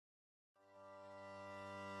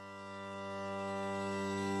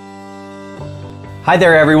Hi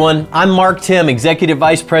there everyone, I'm Mark Tim, Executive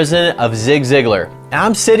Vice President of Ziglar. And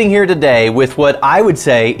I'm sitting here today with what I would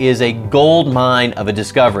say is a gold mine of a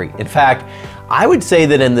discovery. In fact, I would say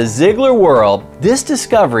that in the Ziglar world, this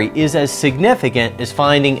discovery is as significant as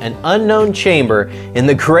finding an unknown chamber in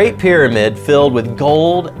the Great Pyramid filled with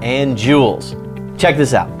gold and jewels. Check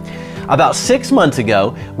this out. About 6 months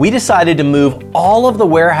ago, we decided to move all of the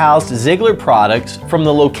warehoused Ziglar products from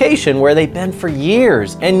the location where they've been for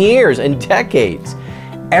years and decades.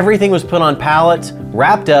 Everything was put on pallets,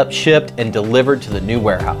 wrapped up, shipped, and delivered to the new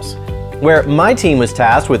warehouse, where my team was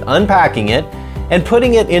tasked with unpacking it and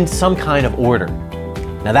putting it in some kind of order.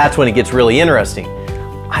 Now that's when it gets really interesting.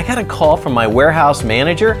 I got a call from my warehouse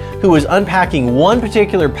manager who was unpacking one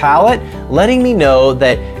particular pallet, letting me know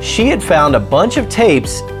that she had found a bunch of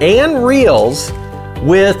tapes and reels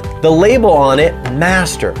with the label on it,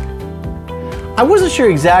 Master. I wasn't sure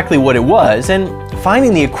exactly what it was, and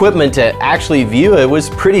finding the equipment to actually view it was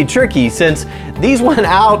pretty tricky since these went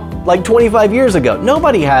out like 25 years ago.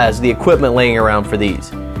 Nobody has the equipment laying around for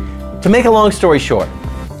these. To make a long story short,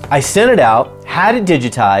 I sent it out, had it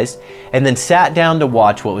digitized, and then sat down to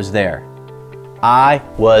watch what was there. I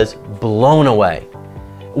was blown away.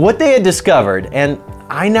 What they had discovered, and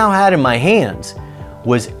I now had in my hands,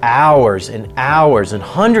 was hours and hours and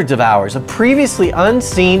hundreds of hours of previously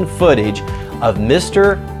unseen footage of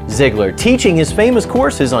Mr. Ziglar teaching his famous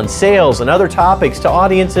courses on sales and other topics to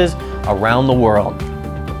audiences around the world.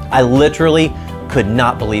 I literally could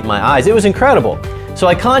not believe my eyes. It was incredible. So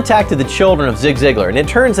I contacted the children of Zig Ziglar, and it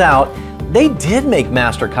turns out they did make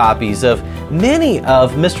master copies of many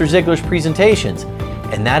of Mr. Ziglar's presentations,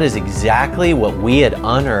 and that is exactly what we had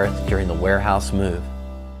unearthed during the warehouse move.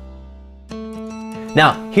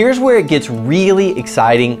 Now, here's where it gets really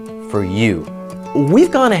exciting for you.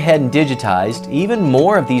 We've gone ahead and digitized even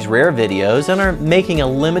more of these rare videos and are making a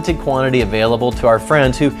limited quantity available to our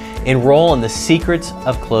friends who enroll in the Secrets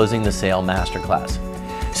of Closing the Sale Masterclass.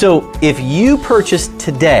 So if you purchase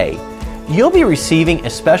today, you'll be receiving a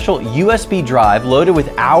special USB drive loaded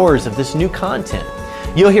with hours of this new content.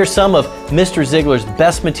 You'll hear some of Mr. Ziglar's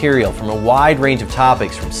best material from a wide range of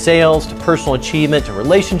topics, from sales to personal achievement to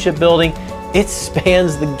relationship building. It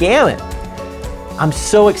spans the gamut. I'm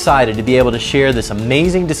so excited to be able to share this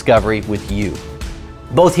amazing discovery with you,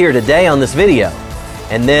 both here today on this video,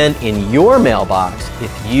 and then in your mailbox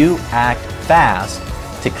if you act fast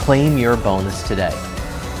to claim your bonus today.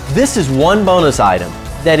 This is one bonus item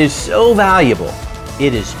that is so valuable,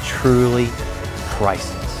 it is truly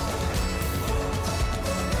priceless.